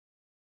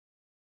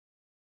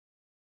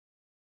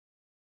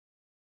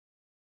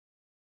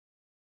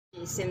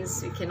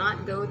Since we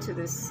cannot go to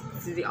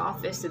the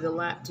office, to the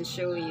lab, to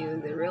show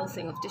you the real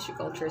thing of tissue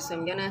culture, so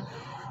I'm gonna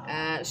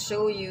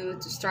show you,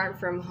 to start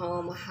from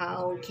home,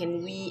 how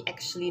can we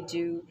actually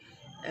do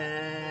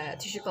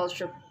tissue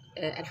culture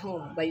at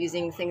home by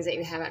using things that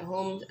you have at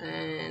home.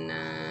 And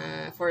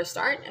for a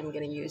start, I'm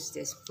gonna use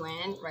this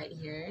plant right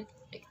here,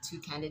 like two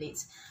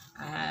candidates.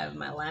 I have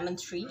my lemon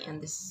tree,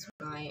 and this is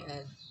my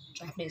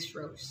Japanese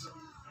rose.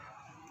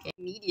 Okay,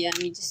 media,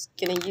 I'm just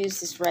gonna use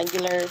this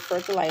regular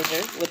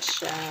fertilizer, which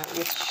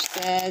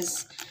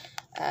says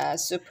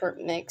super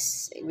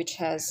mix, which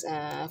has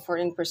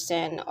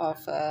 14%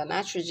 of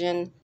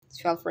nitrogen,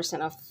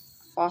 12% of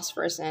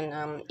phosphorus, and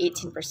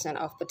 18%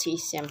 of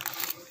potassium.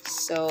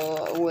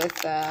 So with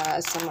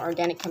some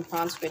organic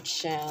compounds,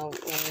 which when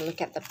you look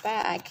at the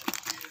back,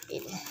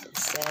 it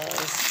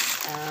says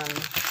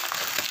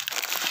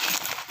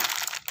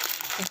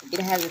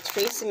it has a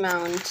trace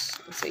amount.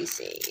 So you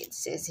see, it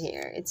says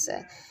here it's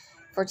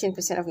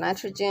 14% of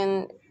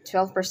nitrogen,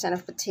 12%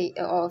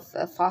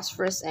 of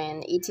phosphorus,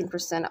 and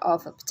 18%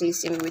 of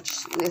potassium,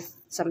 which with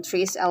some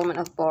trace element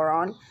of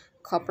boron,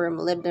 copper,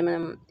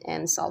 molybdenum,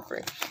 and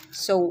sulfur.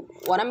 So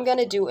what I'm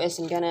gonna do is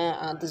I'm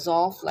gonna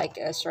dissolve like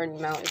a certain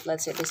amount. If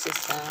let's say this is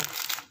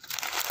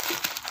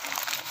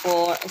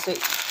so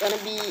it's gonna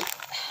be,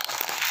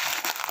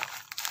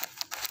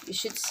 you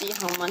should see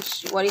how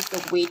much, what is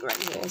the weight right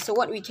here. So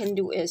what we can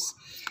do is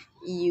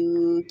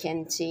you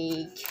can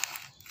take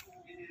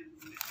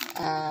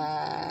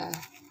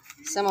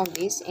some of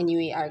this, and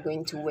we are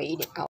going to weigh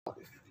it out.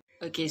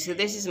 Okay, so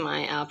this is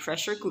my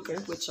pressure cooker,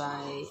 which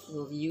I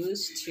will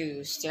use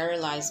to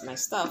sterilize my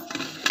stuff.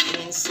 It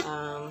means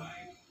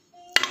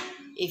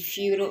if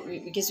you don't,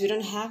 because we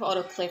don't have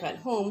autoclave at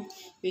home,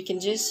 we can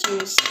just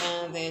use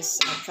this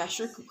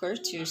pressure cooker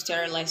to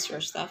sterilize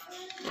your stuff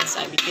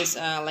inside, because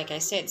like I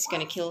said, it's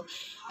gonna kill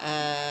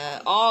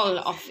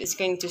it's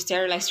going to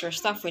sterilize your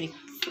stuff when you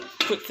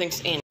put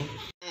things in.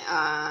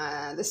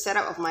 The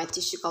setup of my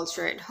tissue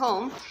culture at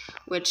home,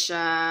 which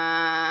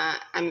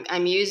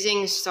I'm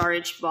using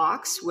storage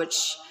box,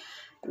 which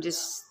I'm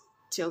just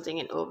tilting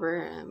it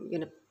over. I'm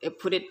gonna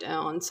put it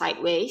on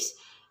sideways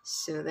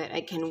so that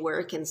I can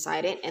work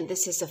inside it. And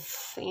this is a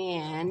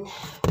fan,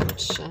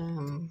 which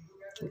can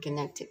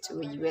connect it to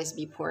a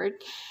USB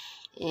port.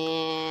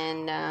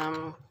 And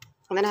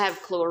then I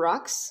have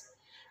Clorox,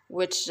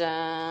 which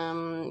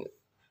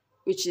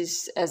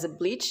is as a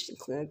bleach,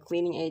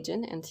 cleaning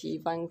agent,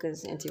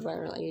 antifungus,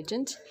 antiviral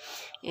agent.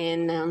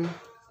 And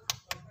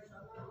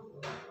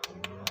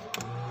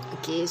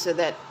okay, so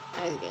that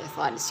I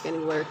thought it's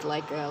gonna work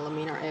like a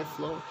laminar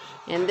airflow.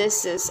 And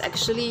this is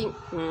actually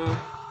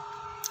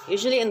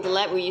usually in the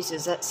lab we use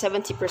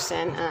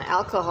 70%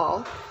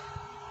 alcohol,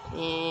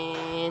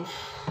 and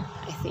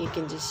I think you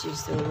can just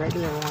use the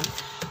regular one.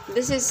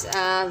 This is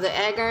the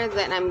agar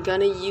that I'm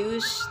gonna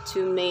use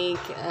to make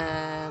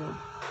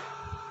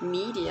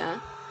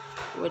media,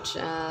 which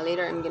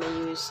later I'm gonna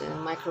use a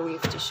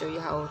microwave to show you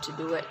how to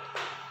do it.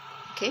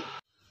 Okay,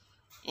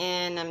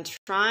 and I'm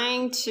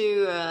trying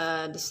to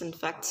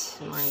disinfect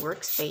my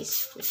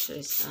workspace, which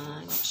is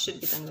should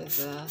be done with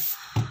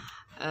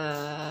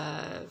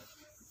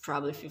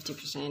probably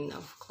 50%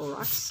 of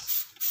Clorox.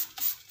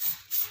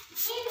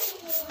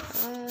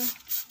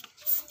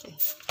 Okay,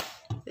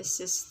 this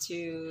is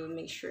to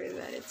make sure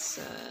that it's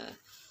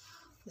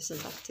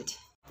disinfected.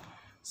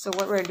 So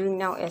what we're doing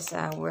now is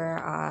we're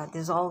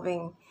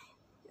dissolving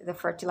the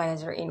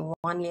fertilizer in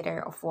 1 liter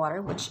of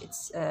water, which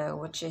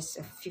is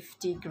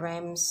 50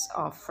 grams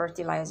of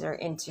fertilizer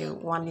into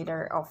 1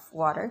 liter of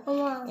water.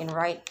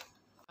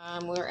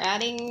 And we're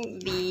adding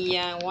the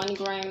 1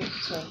 gram,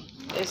 so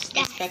this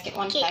packet,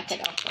 one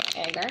packet of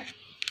agar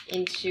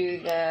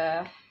into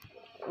the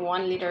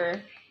 1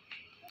 liter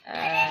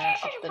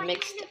of the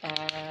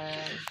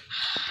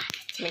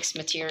mixed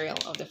material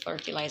of the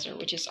fertilizer,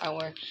 which is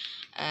our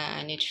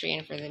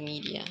nutrient for the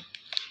media.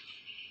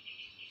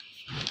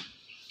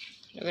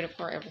 We're going to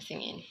pour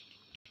everything in.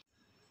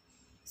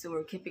 So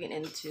we're keeping it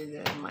into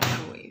the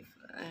microwave,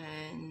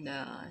 and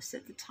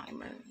set the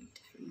timer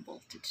different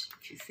voltage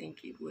if you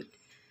think it would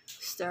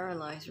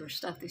sterilize your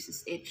stuff. This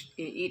is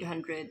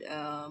 800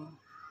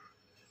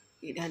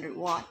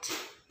 watt,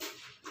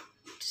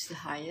 which is the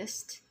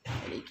highest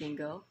that it can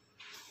go.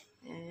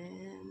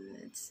 And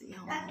let's see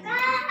how long.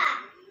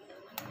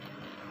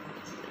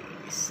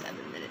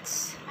 7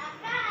 minutes.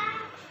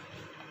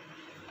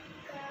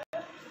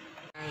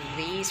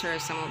 These are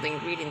some of the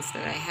ingredients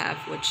that I have,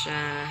 which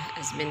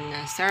has been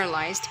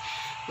sterilized,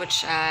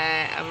 which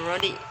I've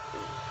already.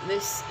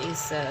 This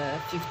is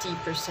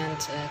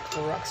 50%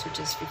 Clorox, which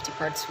is 50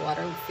 parts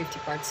water, 50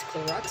 parts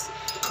Clorox.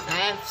 I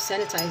have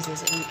sanitized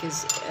this in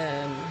because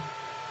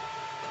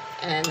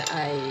and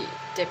I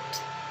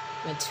dipped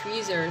my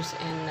tweezers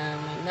and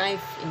my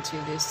knife into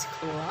this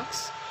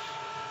Clorox,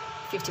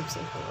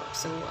 50% Clorox.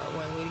 So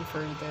while waiting for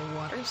the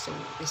water, so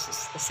this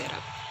is the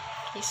setup.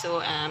 Okay, so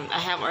I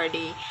have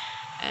already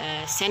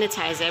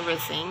sanitized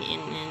everything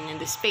in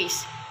the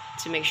space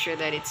to make sure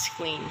that it's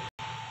clean.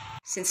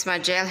 Since my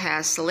gel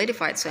has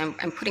solidified, so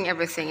I'm putting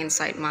everything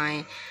inside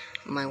my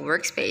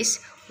workspace.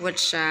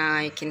 which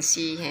you can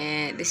see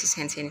this is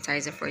hand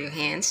sanitizer for your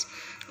hands,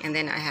 and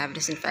then I have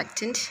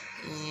disinfectant,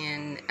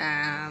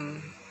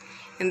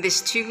 and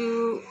these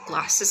two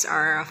glasses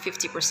are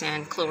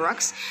 50%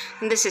 Clorox,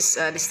 and this is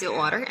distilled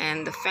water,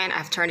 and the fan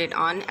I've turned it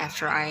on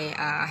after I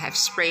have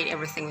sprayed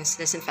everything with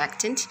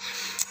disinfectant.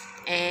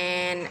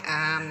 And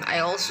I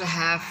also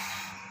have,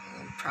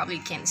 probably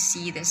can't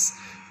see this,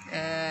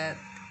 a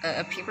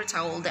paper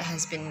towel that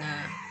has been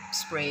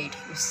sprayed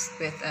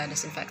with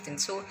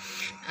disinfectant. So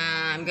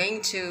I'm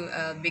going to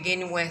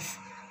begin with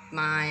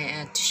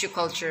my tissue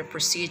culture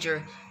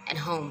procedure at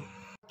home.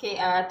 Okay,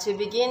 to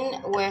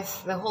begin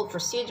with the whole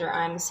procedure,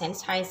 I'm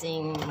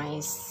sanitizing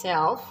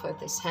myself with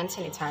this hand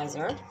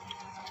sanitizer.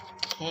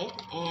 Okay,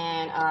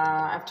 and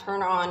I've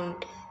turned on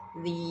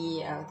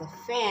the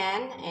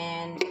fan,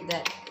 and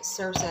that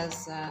serves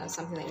as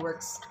something that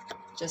works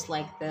just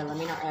like the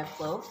laminar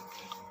airflow.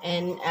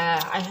 And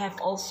I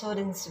have also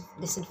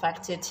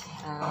disinfected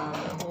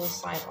the whole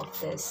side of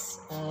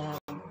this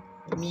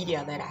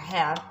media that I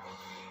have.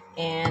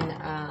 And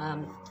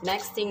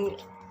next thing,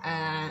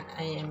 I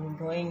am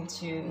going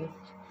to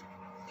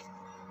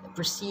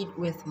proceed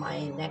with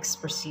my next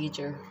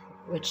procedure,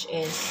 which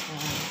is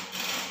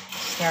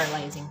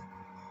sterilizing.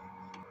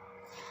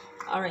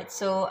 Alright,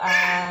 so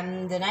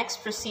the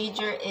next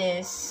procedure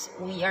is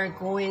we are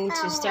going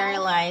to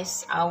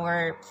sterilize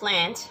our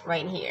plant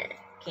right here.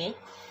 Okay,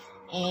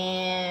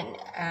 and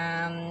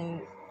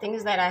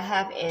things that I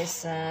have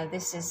is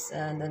this is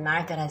the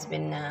knife that has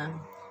been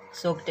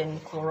soaked in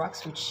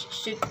Clorox, which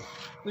should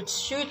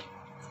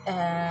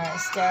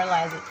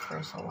sterilize it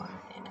first. Hold on.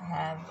 And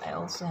I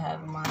also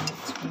have my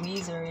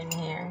tweezer in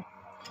here,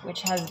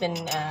 which has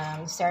been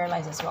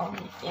sterilized as well.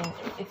 And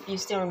if you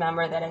still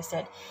remember that I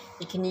said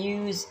you can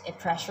use a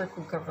pressure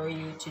cooker for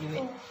you to do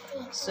it.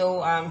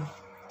 So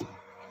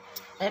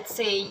let's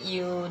say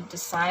you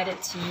decided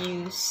to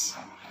use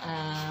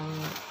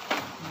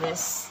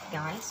this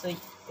guy, so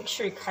make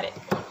sure you cut it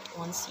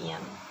 1 cm,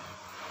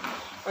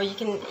 or you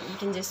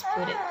can just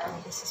put it.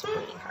 This is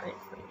pretty hard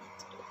for me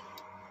to do.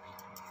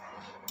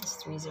 This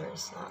tweezer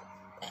is not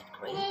that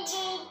great.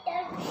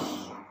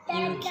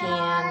 You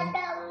can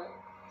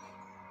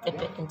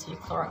dip it into your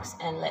Clorox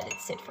and let it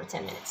sit for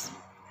 10 minutes.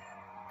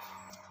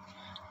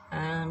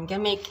 I'm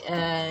gonna make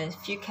a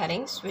few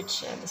cuttings,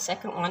 which the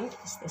second one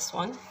is this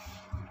one.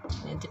 I'm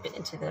gonna dip it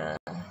into the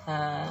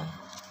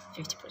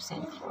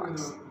 50%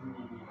 Clorox.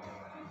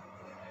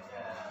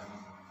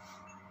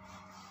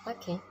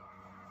 Okay,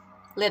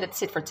 let it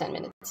sit for 10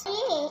 minutes.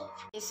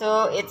 Okay,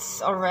 so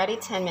it's already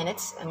 10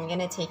 minutes. I'm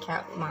gonna take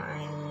out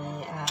my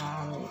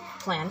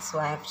plant, so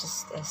I have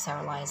just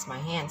sterilized my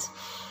hands.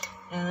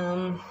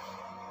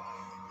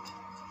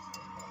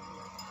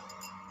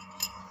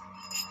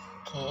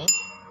 Okay,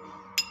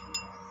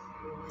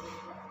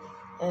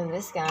 and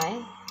this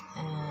guy,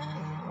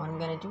 what I'm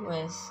gonna do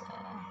is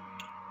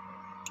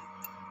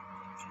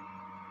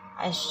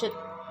I should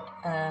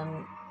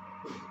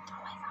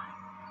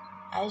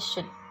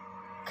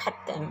cut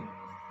them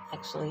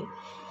actually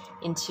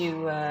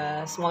into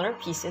smaller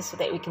pieces, so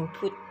that we can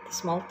put the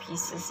small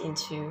pieces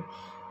into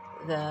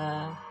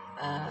the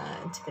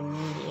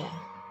media.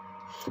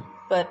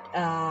 But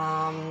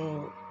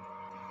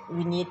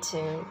we need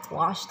to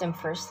wash them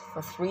first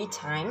for 3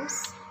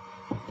 times.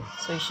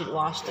 So you should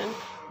wash them.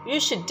 You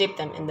should dip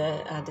them in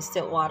the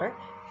distilled water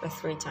for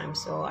 3 times.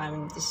 So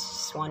this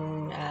is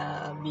one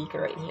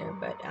beaker right here,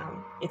 but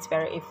it's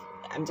better if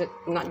I'm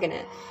not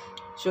gonna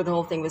show the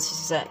whole thing. But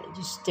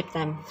just dip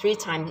them 3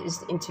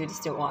 times into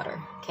distilled water.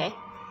 Okay.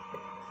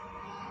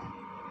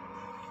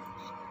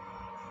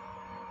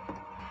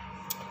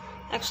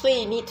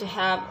 Actually, you need to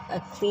have a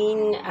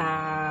clean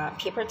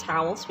paper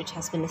towels, which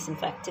has been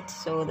disinfected.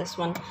 So this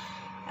one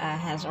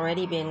has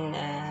already been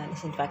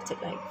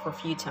disinfected like for a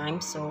few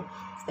times, so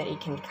that you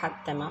can cut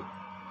them up.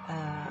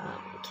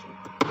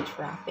 You can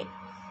wrap it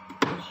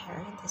in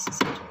here. This is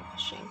after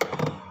washing,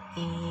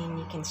 and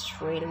you can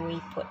straight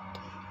away put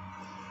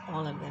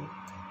all of them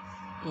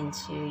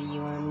into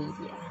your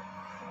media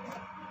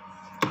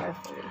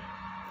carefully.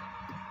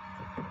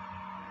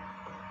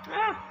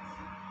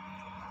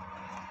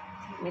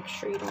 Make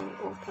sure you don't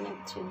open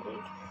it too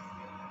big.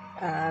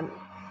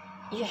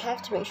 You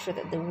have to make sure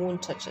that the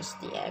wound touches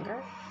the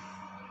agar.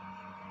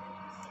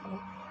 Okay.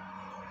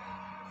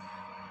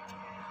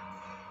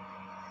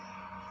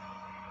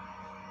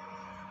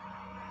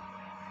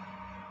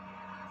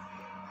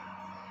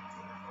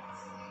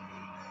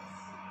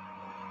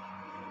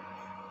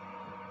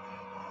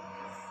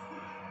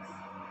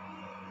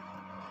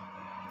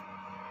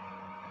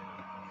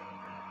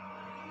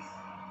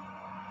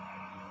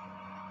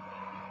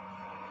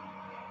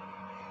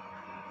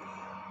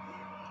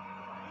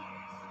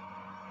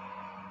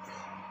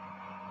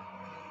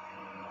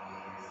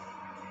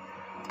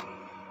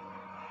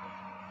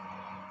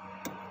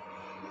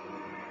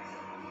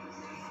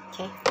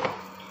 Okay,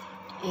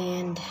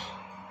 and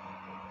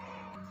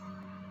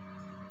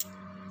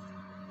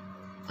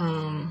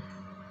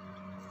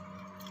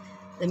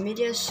the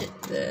media should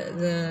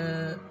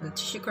the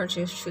tissue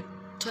culture should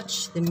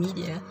touch the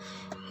media,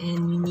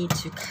 and you need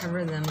to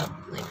cover them up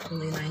like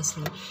really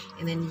nicely,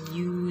 and then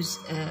use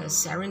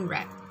saran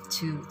wrap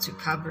to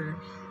cover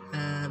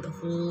the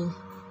whole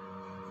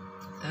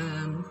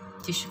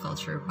tissue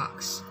culture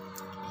box.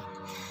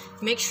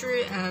 Make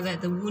sure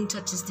that the wound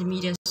touches the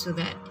media so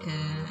that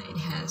it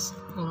has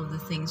all of the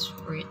things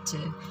for it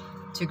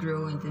to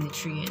grow, and the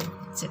nutrient,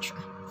 etc.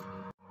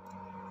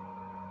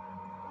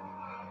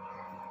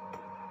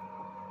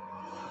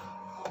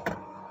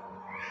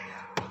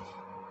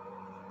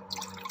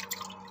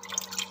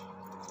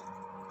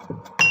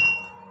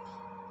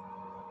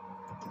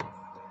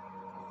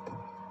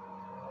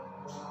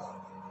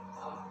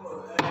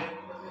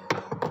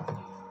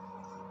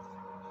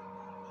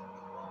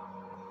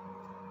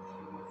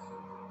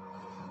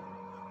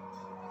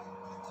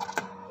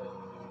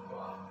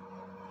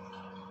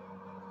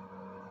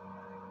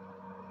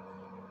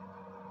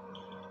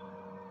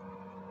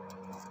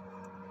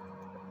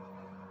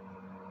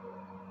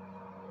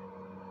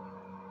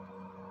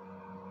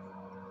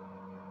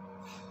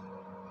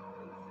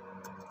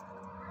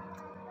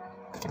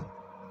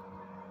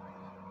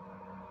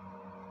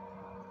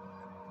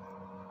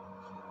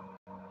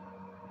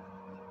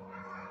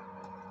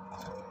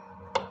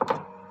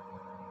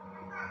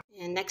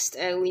 And next,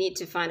 we need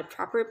to find a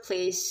proper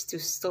place to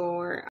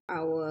store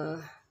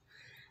our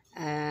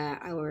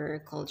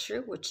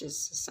culture, which is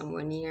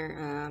somewhere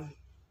near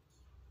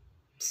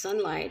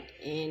sunlight,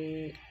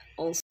 and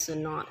also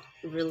not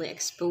really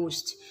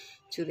exposed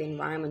to the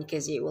environment,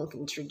 because it will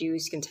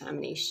introduce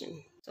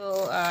contamination.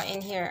 So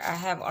in here, I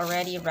have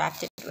already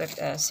wrapped it with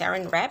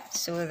saran wrap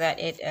so that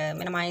it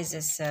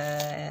minimizes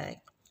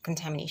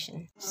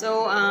contamination.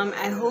 So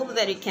I hope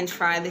that you can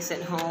try this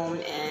at home,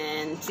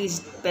 and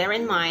please bear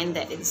in mind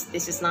that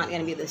this is not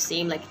going to be the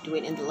same like you do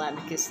it in the lab,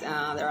 because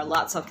there are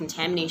lots of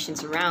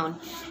contaminations around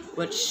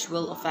which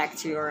will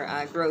affect your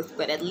growth,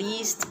 but at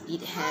least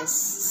it has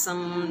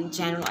some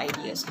general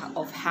ideas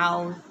of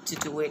how to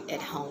do it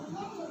at home.